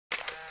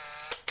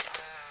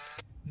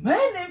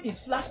My name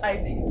is Flash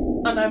Isaac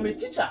and I'm a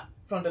teacher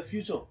from the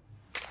future.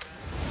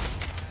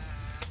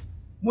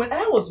 When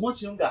I was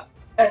much younger,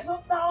 I saw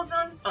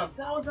thousands and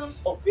thousands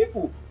of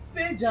people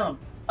fail Jamb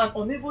and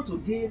unable to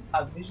gain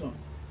admission.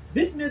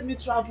 This made me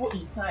travel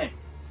in time.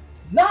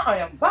 Now I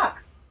am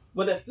back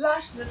with the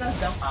Flashlearners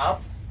Jamb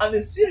app and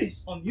a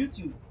series on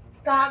YouTube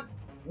tagged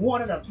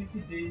 120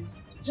 Days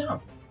to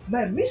Jamb.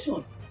 My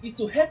mission is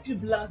to help you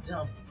blast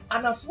Jamb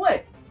and as well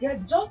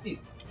get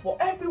justice for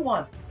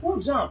everyone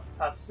who Jamb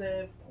has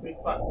served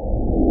breakfast.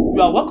 You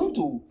are welcome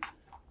to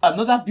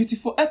another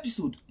beautiful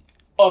episode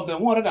of the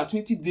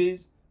 120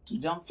 Days to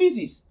Jamb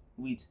Physics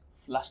with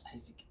Flash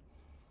Isaac.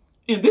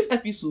 In this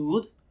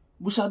episode,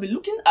 we shall be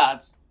looking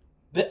at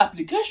the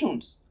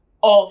applications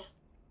of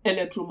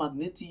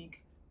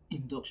electromagnetic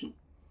induction.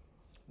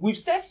 We've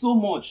said so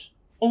much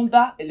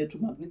under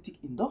electromagnetic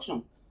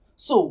induction.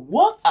 So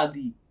what are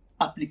the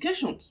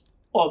applications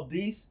of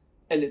this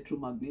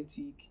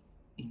electromagnetic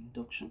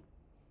induction?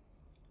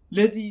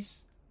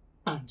 Ladies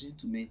and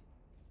gentlemen,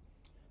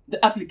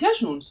 the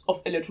applications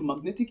of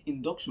electromagnetic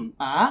induction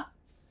are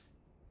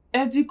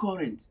eddy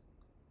current,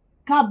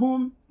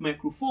 carbon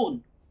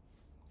microphone,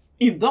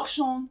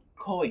 induction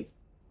coil,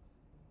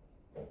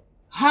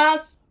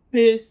 heart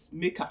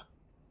pacemaker,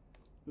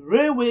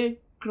 railway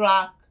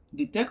crack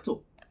detector,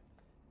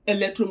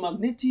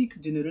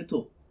 electromagnetic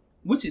generator,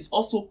 which is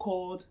also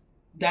called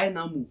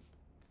Dynamo.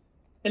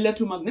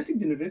 Electromagnetic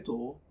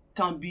generator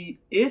can be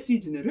AC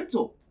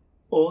generator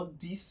or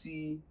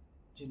DC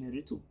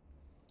generator.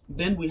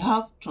 Then we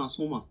have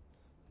transformer.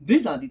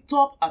 These are the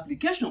top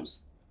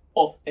applications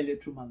of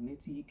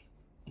electromagnetic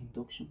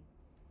induction.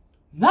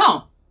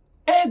 Now,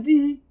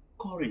 eddy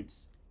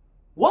currents.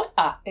 What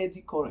are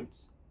eddy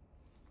currents?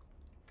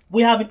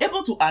 We have been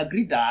able to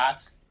agree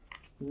that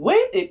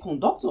when a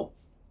conductor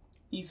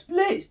is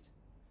placed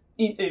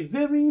in a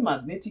very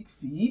magnetic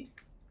field,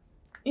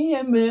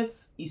 EMF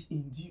is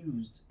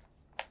induced,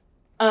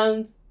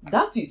 and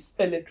that is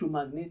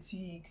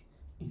electromagnetic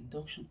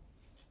induction.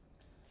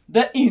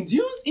 The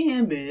induced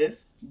EMF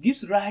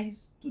gives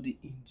rise to the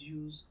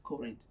induced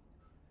current.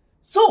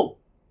 So,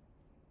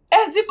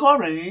 eddy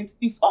current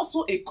is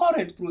also a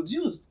current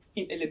produced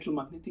in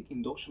electromagnetic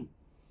induction.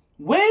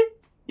 When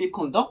a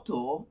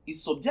conductor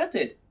is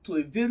subjected to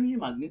a very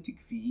magnetic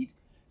field,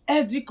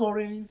 eddy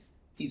current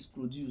is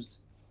produced.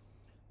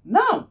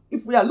 Now,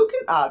 if we are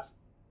looking at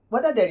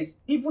whether there is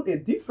even a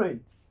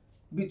difference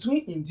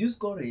between induced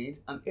current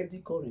and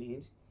eddy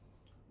current,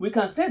 we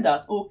can say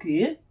that,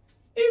 okay,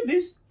 if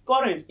this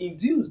current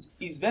induced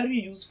is very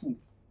useful,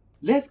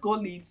 let's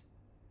call it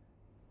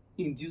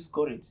induced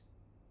current.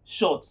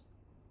 Short.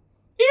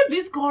 If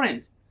this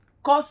current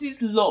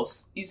causes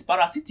loss, is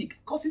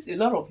parasitic, causes a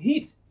lot of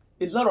heat,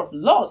 a lot of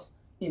loss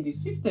in the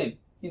system,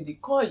 in the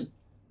coil,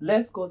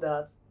 let's call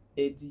that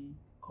eddy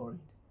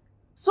current.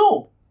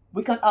 So,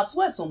 we can as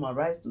well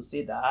summarize to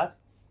say that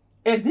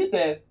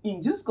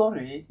induced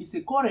current is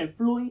a current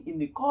flowing in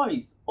the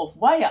coils of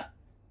wire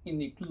in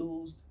a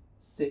closed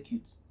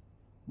circuit,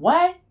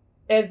 while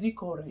eddy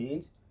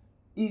current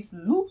is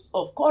loops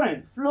of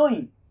current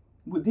flowing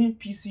within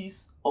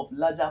pieces of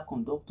larger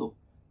conductor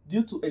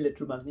due to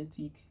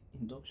electromagnetic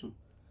induction.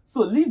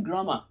 So leave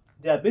grammar,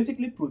 they are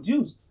basically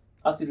produced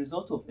as a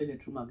result of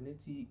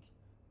electromagnetic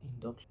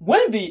induction.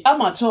 When the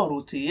armature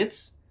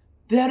rotates,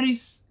 there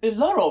is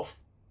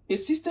a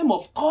system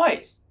of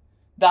coils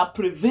that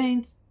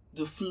prevent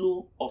the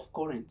flow of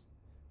current.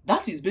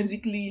 That is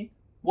basically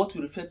what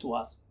we refer to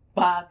as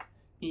back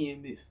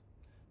EMF.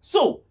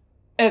 So,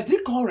 eddy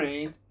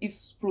current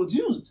is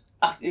produced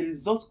as a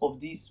result of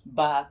this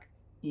back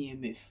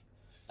EMF.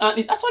 And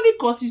it actually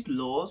causes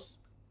loss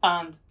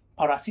and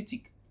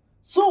parasitic.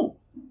 So,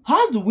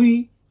 how do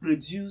we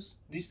reduce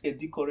this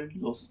eddy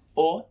current loss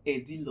or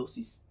eddy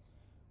losses?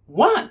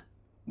 One,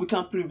 we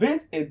can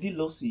prevent eddy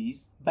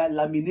losses by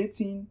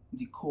laminating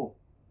the coil.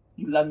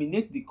 You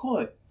laminate the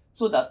coil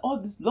so that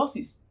all these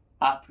losses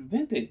are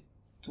prevented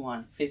to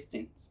an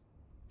extent.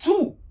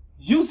 Two,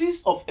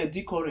 uses of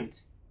eddy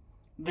current.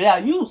 They are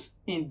used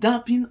in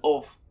damping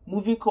of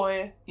moving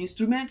coil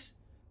instruments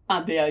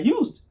and they are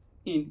used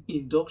in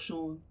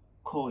induction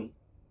coil.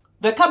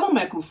 The carbon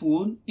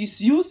microphone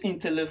is used in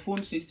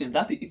telephone system,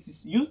 that is, it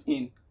is used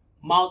in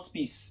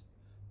mouthpiece.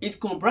 It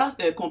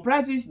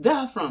comprises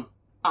diaphragm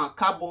and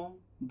carbon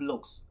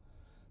blocks.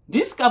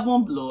 These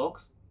carbon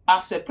blocks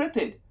are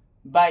separated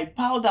by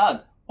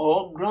powdered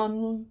or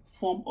granule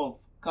form of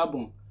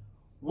carbon.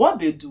 What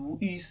they do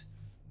is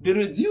they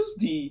reduce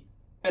the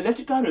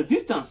electrical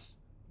resistance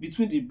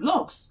between the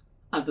blocks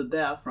and the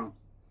diaphragm.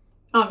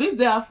 And this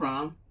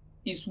diaphragm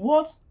is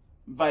what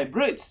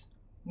vibrates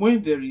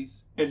when there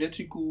is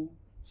electrical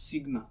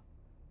signal.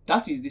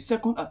 That is the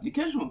second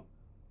application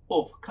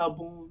of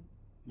carbon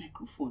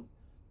microphone.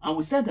 And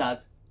we said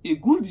that a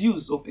good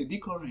use of eddy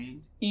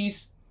current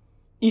is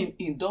in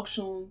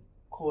induction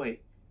coil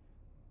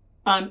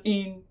and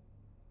in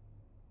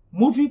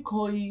moving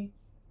coil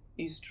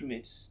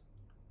instruments.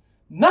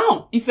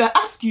 Now, if I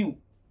ask you,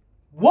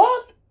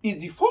 what is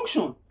the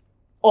function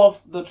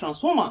of the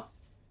transformer?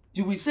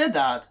 You will say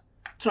that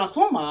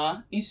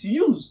Transformer is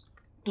used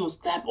to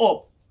step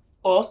up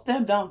or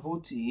step down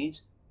voltage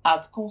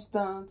at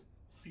constant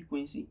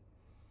frequency.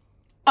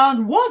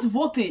 And what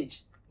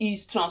voltage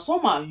is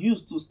transformer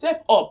used to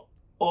step up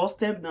or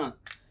step down?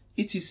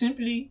 It is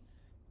simply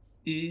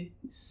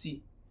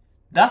AC.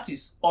 That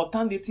is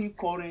alternating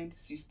current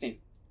system.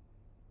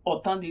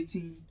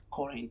 Alternating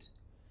current.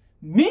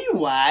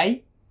 Meanwhile,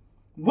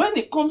 when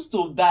it comes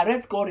to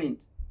direct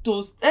current,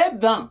 to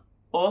step down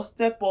or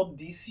step up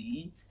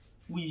DC,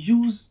 we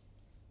use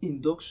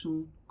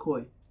induction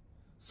coil.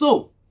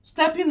 So,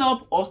 stepping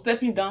up or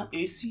stepping down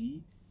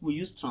AC, we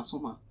use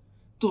transformer.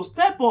 To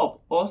step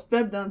up or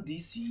step down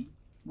DC,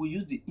 we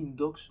use the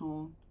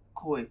induction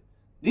coil.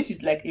 This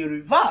is like a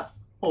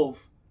reverse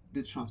of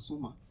the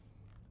transformer.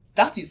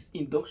 That is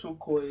induction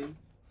coil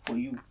for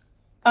you.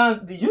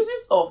 And the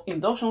uses of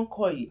induction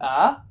coil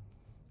are,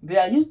 they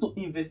are used to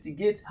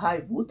investigate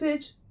high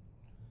voltage.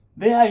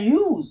 They are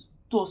used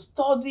to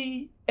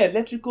study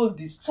electrical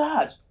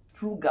discharge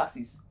through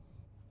gases.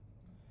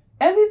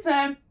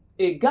 Anytime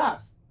a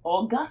gas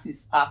or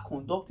gases are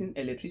conducting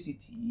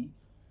electricity,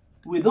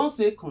 we don't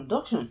say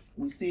conduction,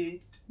 we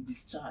say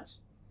discharge.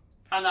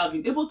 And I've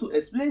been able to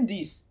explain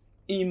this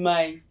in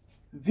my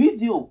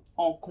video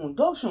on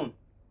conduction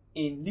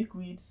in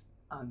liquids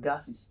and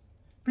gases.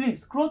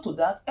 Please scroll to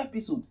that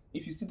episode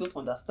if you still don't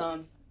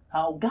understand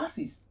how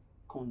gases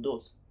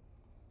conduct.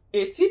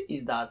 A tip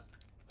is that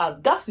as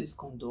gases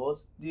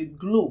conduct, they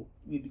glow.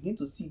 We begin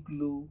to see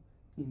glow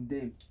in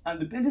them. And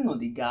depending on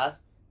the gas,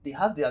 they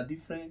have their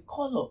different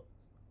color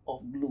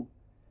of glow.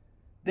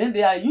 Then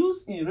they are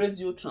used in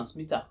radio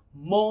transmitter,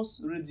 Morse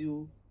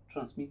radio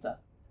transmitter.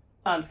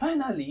 And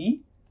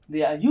finally,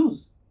 they are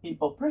used in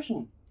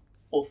operation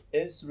of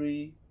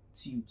X-ray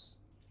tubes.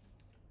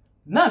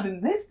 Now, the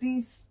next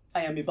things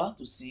I am about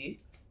to say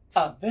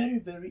are very,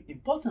 very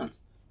important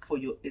for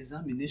your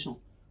examination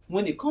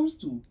when it comes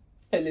to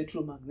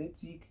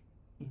electromagnetic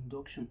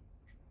induction.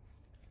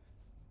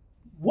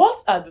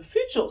 What are the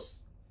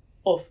features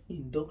of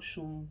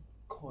induction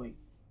coil?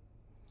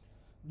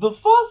 The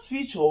first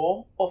feature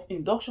of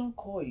induction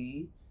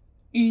coil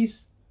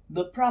is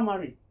the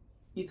primary.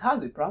 It has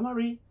the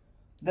primary.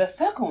 The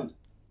second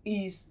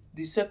is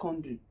the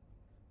secondary.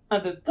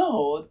 And the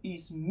third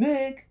is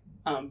make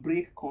and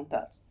break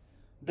contact.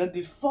 Then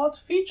the fourth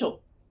feature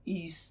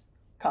is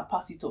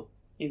capacitor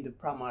in the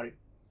primary.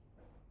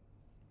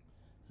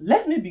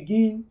 Let me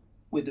begin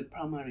with the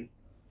primary.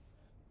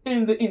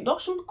 In the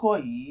induction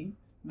coil,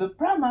 the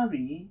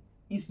primary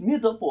is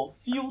made up of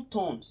few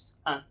turns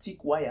and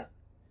thick wire.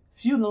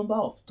 Few number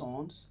of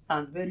turns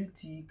and very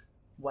thick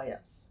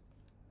wires.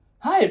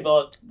 How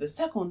about the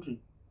secondary?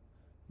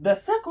 The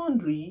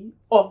secondary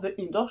of the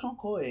induction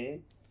coil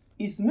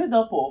is made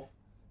up of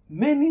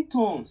many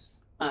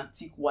turns and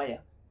thick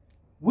wire,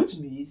 which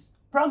means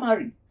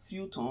primary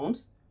few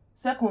turns,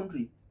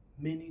 secondary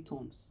many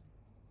turns.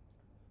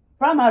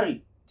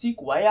 Primary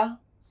thick wire,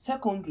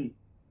 secondary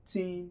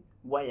thin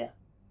wire.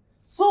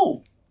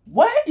 So,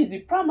 why is the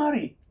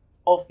primary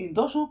of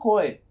induction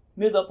coil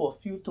made up of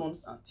few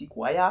turns and thick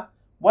wire,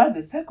 while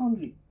the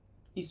secondary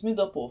is made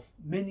up of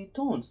many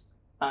turns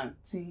and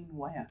thin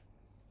wire?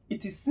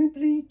 It is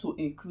simply to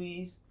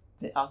increase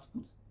the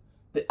output.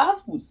 The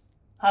output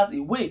has a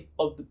way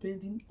of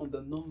depending on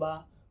the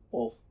number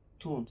of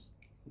turns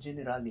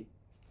generally.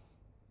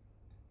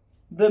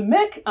 The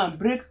make and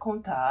break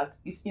contact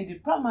is in the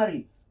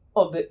primary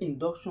of the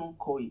induction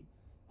coil,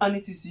 and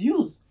it is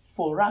used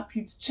for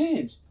rapid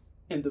change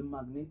in the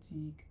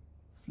magnetic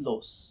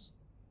flux.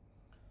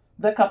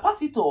 The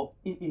capacitor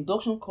in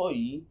induction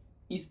coil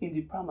is in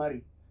the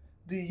primary.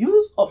 The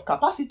use of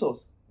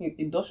capacitors in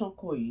induction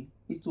coil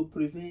is to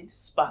prevent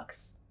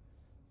sparks.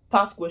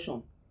 Past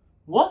question: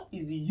 what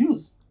is the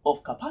use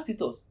of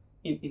capacitors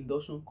in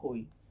induction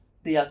coil?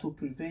 They are to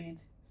prevent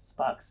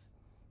sparks,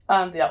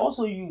 and they are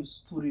also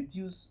used to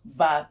reduce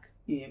back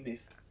EMF.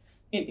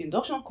 In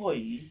induction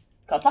coil,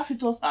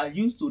 capacitors are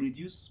used to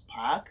reduce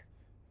spark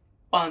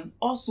and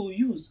also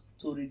used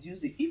to reduce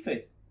the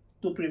effect,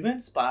 to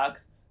prevent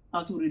sparks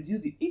and to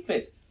reduce the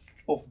effect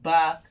of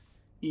back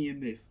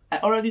EMF. I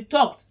already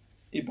talked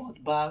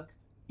about back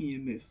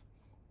EMF.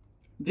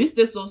 This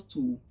takes us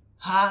to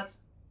heart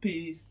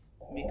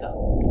pacemaker.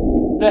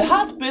 The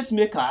heart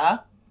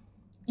pacemaker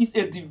is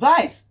a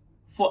device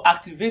for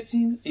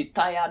activating a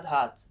tired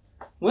heart.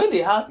 When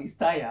the heart is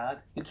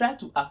tired, you try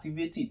to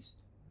activate it,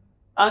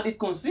 and it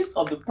consists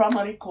of the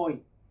primary coil.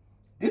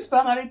 This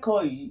primary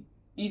coil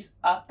is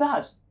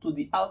attached to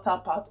the outer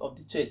part of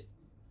the chest,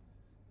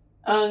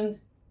 and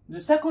the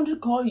secondary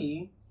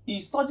coil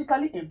is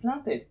surgically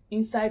implanted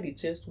inside the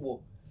chest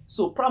wall.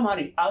 So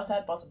primary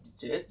outside part of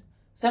the chest,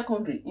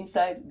 secondary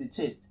inside the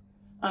chest,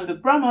 and the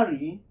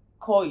primary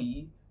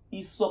coil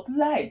is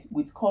supplied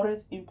with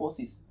current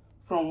impulses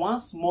from one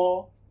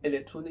small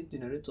electronic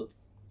generator.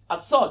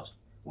 As such,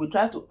 we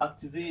try to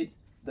activate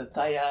the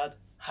tired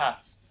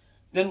heart.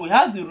 Then we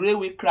have the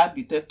railway crack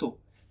detector.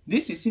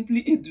 This is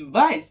simply a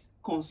device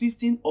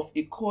consisting of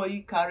a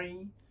coil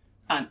carrying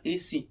an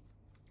AC.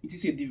 It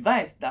is a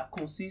device that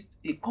consists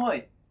a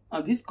coil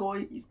and this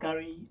coil is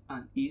carrying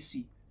an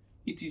AC.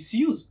 It is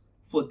used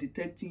for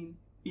detecting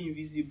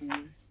invisible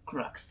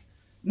cracks.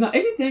 Now,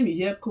 anytime you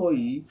hear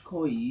coil,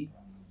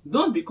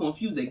 don't be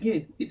confused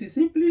again. It is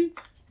simply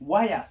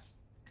wires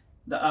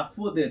that are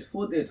folded,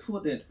 or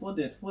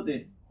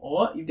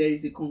if there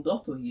is a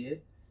conductor here,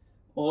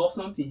 or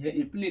something here,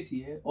 a plate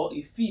here, or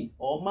a fin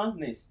or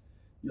magnet,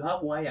 you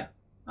have wire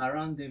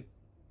around them,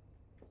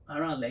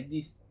 around like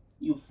this.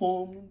 You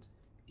formed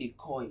a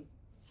coil.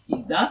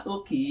 Is that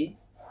okay?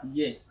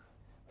 Yes.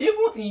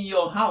 Even in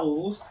your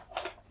house,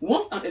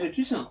 once an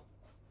electrician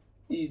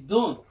is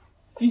done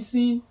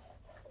fixing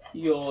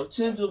your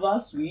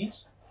changeover switch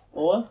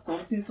or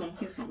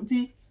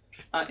something,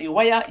 and a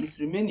wire is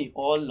remaining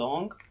all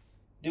long,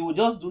 they will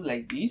just do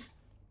like this,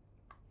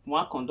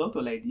 one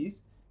conductor like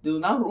this. They will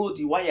now roll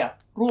the wire,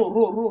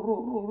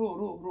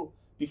 roll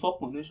before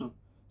connection.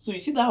 So you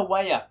see that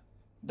wire,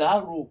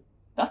 that roll,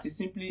 that is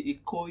simply a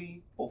coil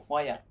of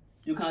wire.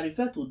 You can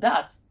refer to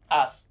that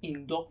as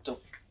inductor.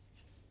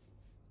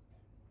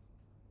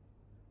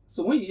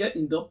 So when you hear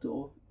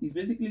inductor, it's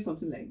basically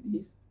something like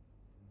this: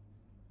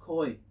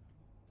 coil,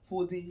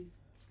 folding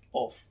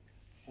of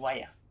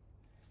wire.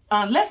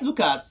 And let's look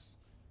at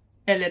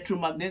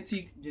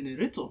electromagnetic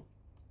generator,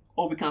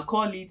 or we can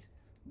call it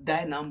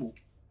dynamo.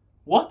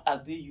 What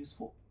are they used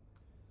for?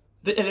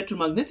 The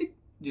electromagnetic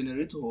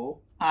generator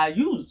are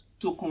used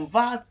to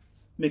convert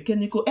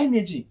mechanical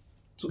energy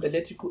to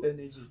electrical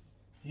energy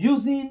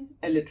using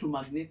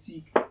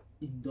electromagnetic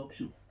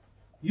induction.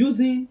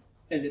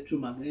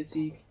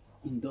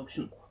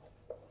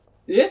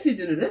 The AC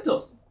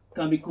generators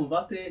can be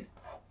converted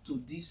to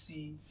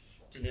DC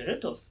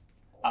generators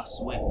as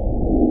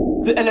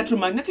well. The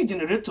electromagnetic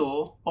generator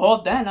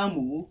or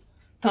dynamo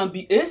can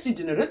be AC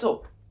generator,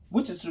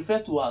 which is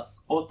referred to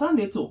as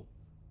alternator,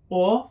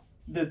 or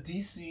the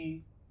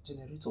DC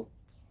generator.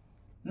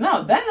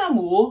 Now,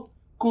 dynamo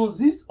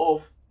consists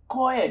of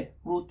coil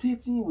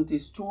rotating with a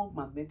strong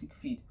magnetic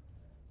field.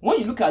 When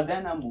you look at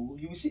dynamo,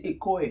 you will see a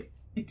coil.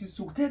 It is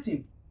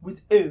rotating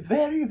with a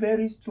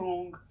very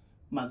strong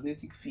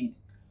magnetic field.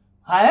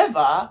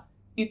 However,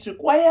 it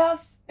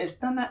requires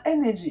external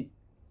energy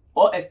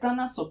or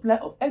external supply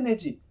of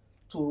energy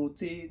to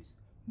rotate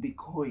the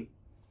coil.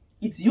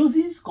 It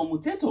uses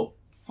commutator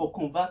for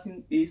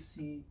converting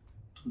AC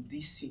to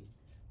DC,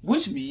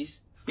 which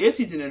means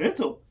AC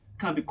generator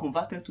can be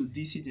converted to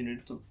DC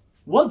generator.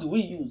 What do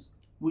we use?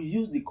 We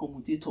use the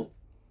commutator.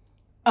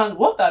 And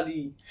what are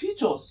the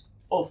features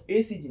of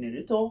AC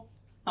generator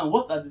and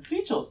what are the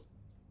features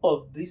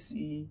of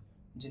DC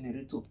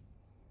generator?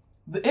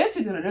 The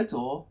AC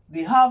generator,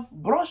 they have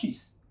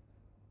brushes.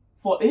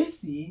 For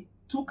AC,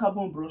 2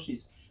 carbon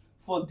brushes.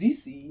 For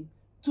DC,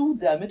 2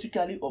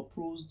 diametrically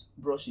opposed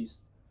brushes.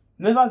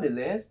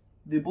 Nevertheless,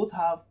 they both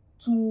have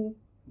 2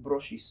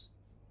 brushes.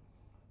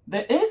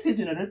 The AC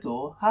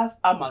generator has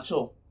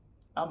armature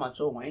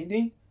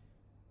winding.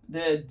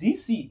 The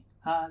DC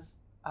has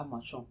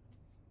armature.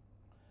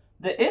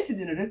 The AC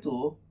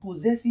generator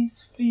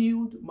possesses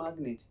field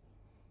magnet.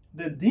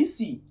 The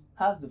DC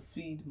has the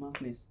field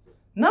magnet.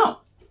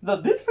 Now, the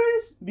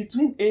difference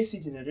between AC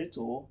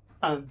generator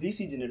and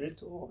DC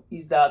generator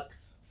is that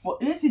for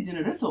AC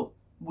generator,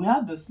 we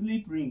have the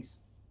slip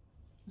rings.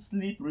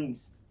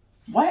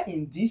 While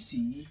in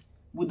DC,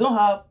 we don't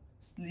have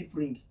slip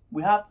ring.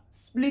 We have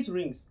split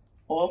rings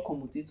or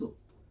commutator.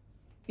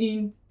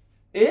 In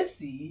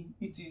AC,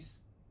 it is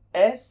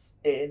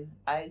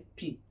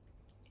SLIP.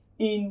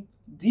 In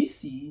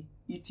DC,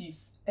 it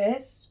is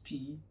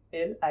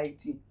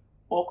SPLIT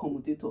or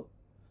commutator.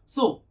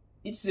 So,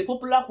 it's a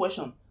popular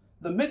question.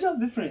 The major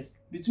difference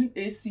between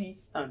AC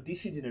and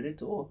DC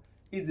generator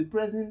is the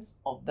presence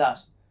of dash.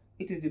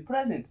 It is the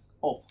presence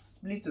of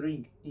split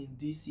ring in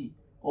DC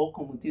or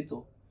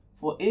commutator.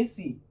 For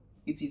AC,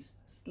 it is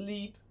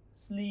slip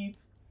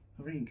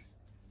rings.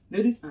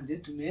 Ladies and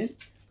gentlemen,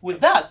 with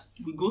that,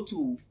 we go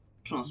to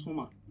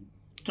transformer.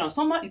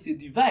 Transformer is a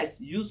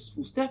device used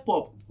to step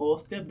up or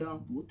step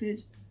down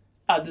voltage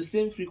at the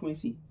same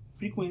frequency.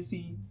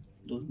 Frequency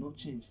does not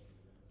change.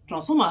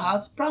 Transformer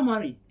has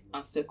primary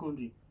and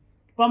secondary.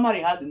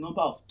 Primary has the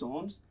number of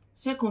turns,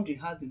 secondary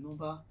has the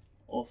number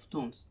of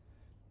turns.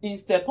 In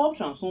step-up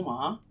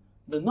transformer,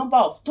 the number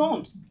of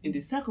turns in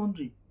the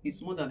secondary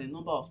is more than the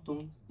number of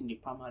turns in the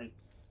primary.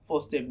 For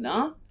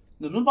step-down,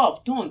 the number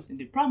of turns in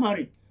the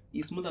primary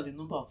is more than the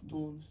number of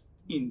turns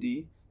in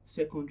the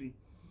secondary.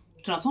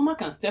 Transformer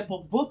can step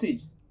up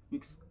voltage.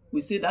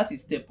 We say that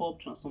is step-up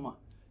transformer.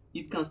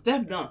 It can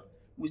step down.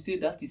 We say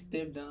that is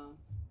step-down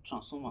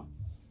transformer.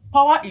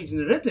 Power is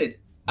generated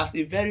at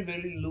a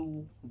very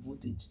low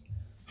voltage.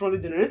 From the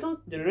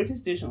generating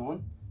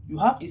station, you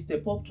have a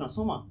step-up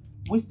transformer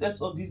which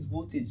steps up this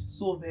voltage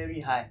so very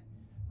high.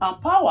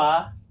 And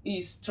power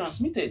is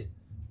transmitted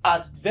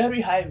at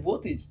very high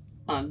voltage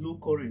and low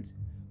current.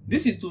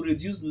 This is to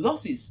reduce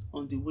losses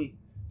on the way,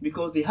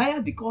 because the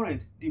higher the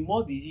current, the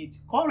more the heat.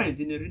 Current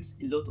generates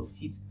a lot of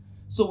heat.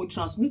 So we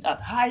transmit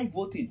at high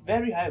voltage,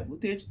 very high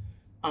voltage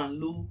and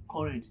low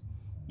current.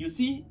 You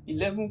see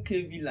 11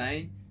 kV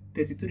line,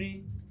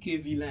 33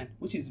 kV line,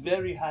 which is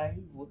very high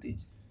voltage.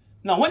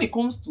 Now, when it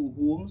comes to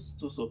ohms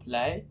to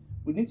supply,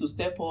 we need to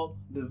step up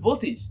the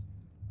voltage.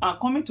 And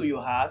coming to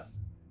your house,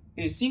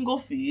 a single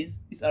phase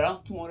is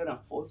around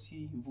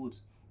 240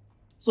 volts.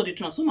 So the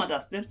transformer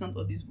that steps down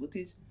to this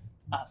voltage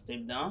has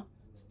step down,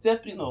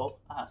 stepping up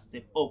has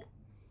step up.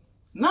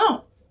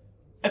 Now,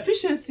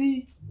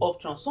 efficiency of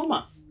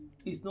transformer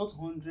is not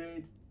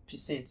 100%.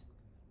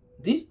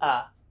 These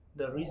are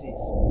the reasons.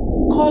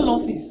 Core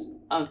losses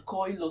and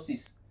coil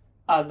losses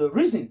are the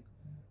reason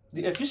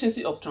the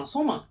efficiency of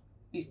transformer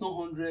is not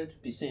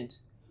 100%.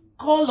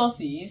 Core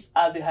losses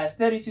are the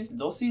hysteresis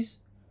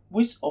losses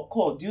which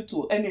occur due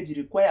to energy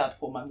required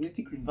for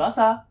magnetic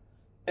reversal,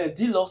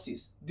 Eddy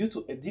losses due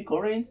to Eddy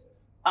current,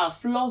 and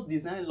flux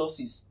design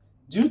losses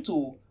due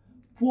to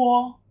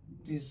poor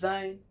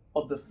design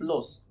of the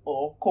flux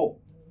or core.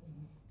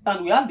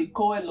 And we have the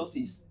coil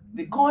losses.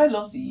 The coil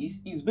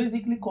losses is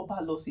basically copper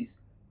losses.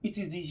 It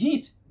is the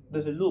heat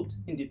developed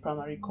in the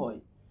primary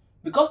coil.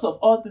 Because of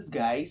all these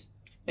guys,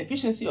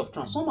 efficiency of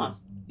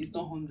transformers is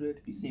not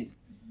 100%.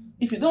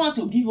 If you don't want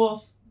to give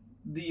us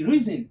the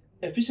reason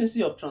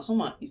efficiency of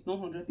transformer is not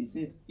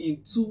 100%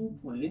 in 2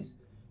 points,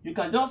 you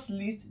can just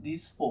list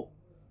these 4.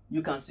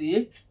 You can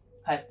say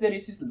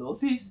hysteresis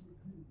losses,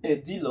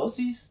 Eddy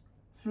losses,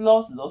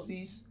 flux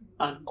losses,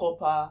 and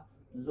copper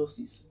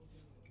losses.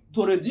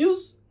 To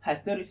reduce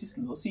hysteresis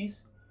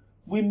losses,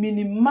 we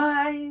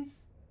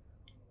minimize,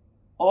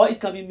 or it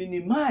can be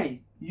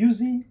minimized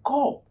using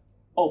core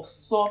of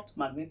soft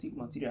magnetic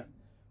material.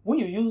 When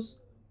you use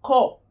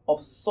core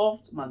of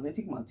soft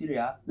magnetic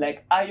material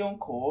like iron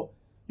core,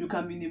 you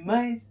can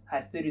minimize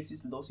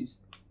hysteresis losses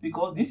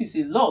because this is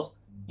a loss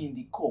in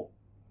the core.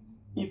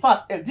 In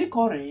fact, Eddy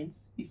current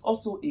is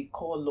also a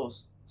core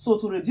loss. So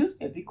to reduce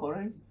Eddy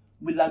current,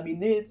 we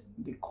laminate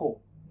the core.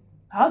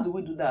 How do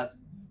we do that?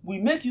 We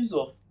make use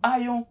of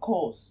iron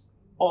cores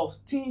of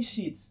thin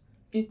sheets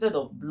instead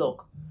of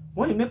block.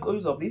 When you make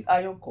use of these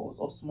iron cores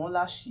of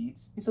smaller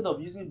sheets instead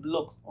of using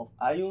blocks of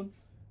iron,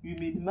 you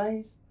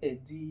minimize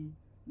Eddy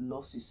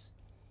losses.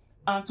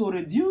 And to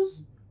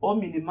reduce or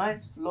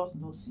minimize flux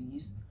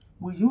losses,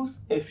 we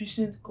use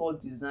efficient core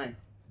design.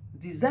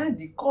 Design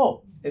the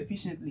core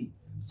efficiently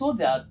so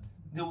that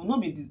there will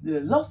not be the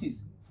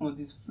losses from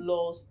this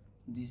flux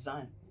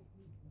design.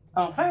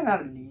 And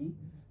finally,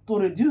 to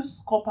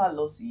reduce copper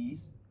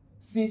losses,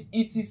 since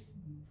it is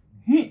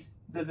heat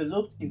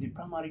developed in the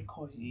primary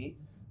coil,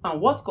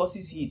 and what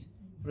causes heat?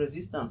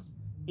 Resistance.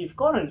 If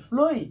current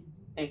flowing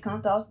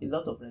encounters a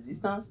lot of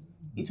resistance,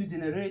 it will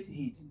generate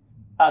heat.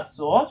 As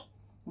such,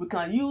 we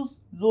can use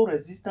low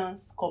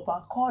resistance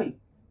copper coil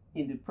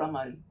in the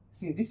primary,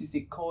 since this is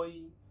a coil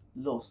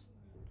loss.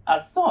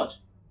 As such,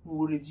 we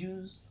will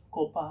reduce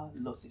copper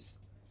losses.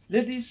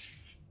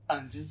 Ladies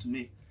and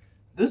gentlemen,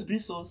 this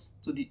brings us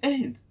to the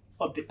end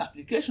of the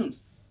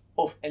applications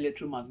of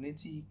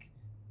electromagnetic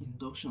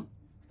induction.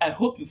 I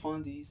hope you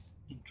found this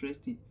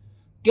interesting.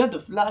 Get the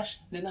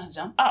Flashlearners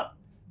Jamb app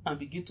and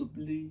begin to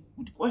play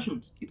with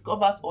questions. It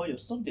covers all your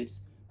subjects,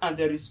 and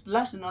there is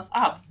Flashlearners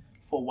app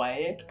for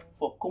WAEC,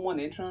 for common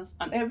entrance,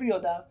 and every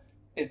other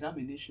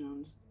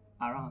examinations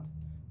around.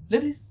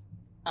 Ladies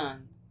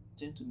and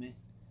gentlemen,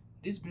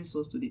 this brings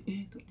us to the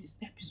end of this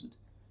episode.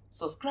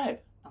 Subscribe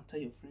and tell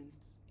your friends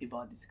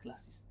about these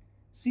classes.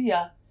 See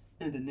ya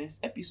in the next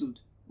episode.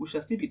 We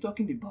shall still be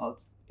talking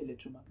about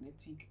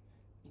electromagnetic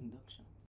induction.